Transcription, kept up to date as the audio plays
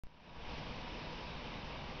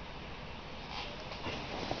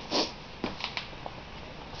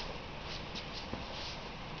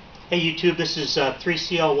Hey YouTube, this is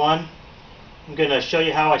 3CL1. I'm going to show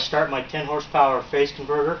you how I start my 10 horsepower phase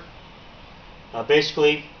converter.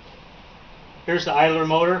 Basically, here's the idler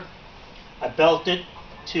motor. I belt it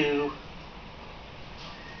to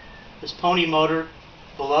this pony motor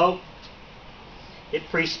below. It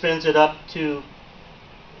pre-spins it up to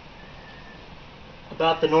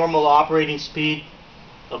about the normal operating speed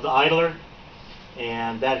of the idler,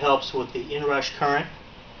 and that helps with the inrush current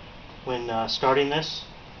when starting this.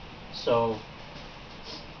 So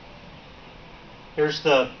here's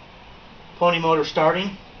the pony motor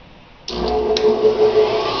starting. Then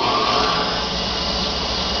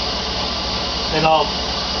I'll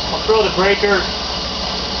throw the breaker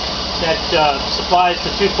that supplies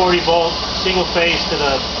the 240 volt single phase to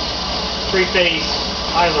the 3-phase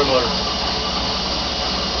idler motor.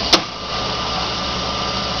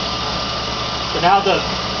 So now the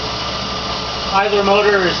idler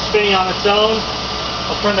motor is spinning on its own.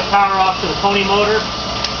 I'll turn the power off to the pony motor.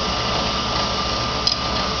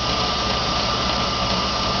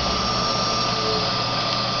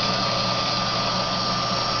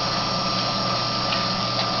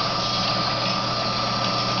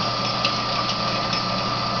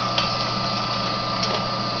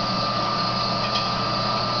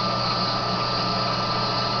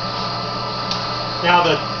 Now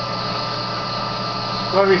the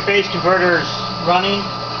Rotary Phase Converter is running,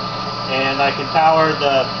 and I can power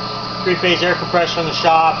the 3-phase air compressor in the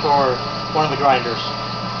shop or one of the grinders.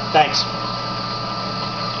 Thanks.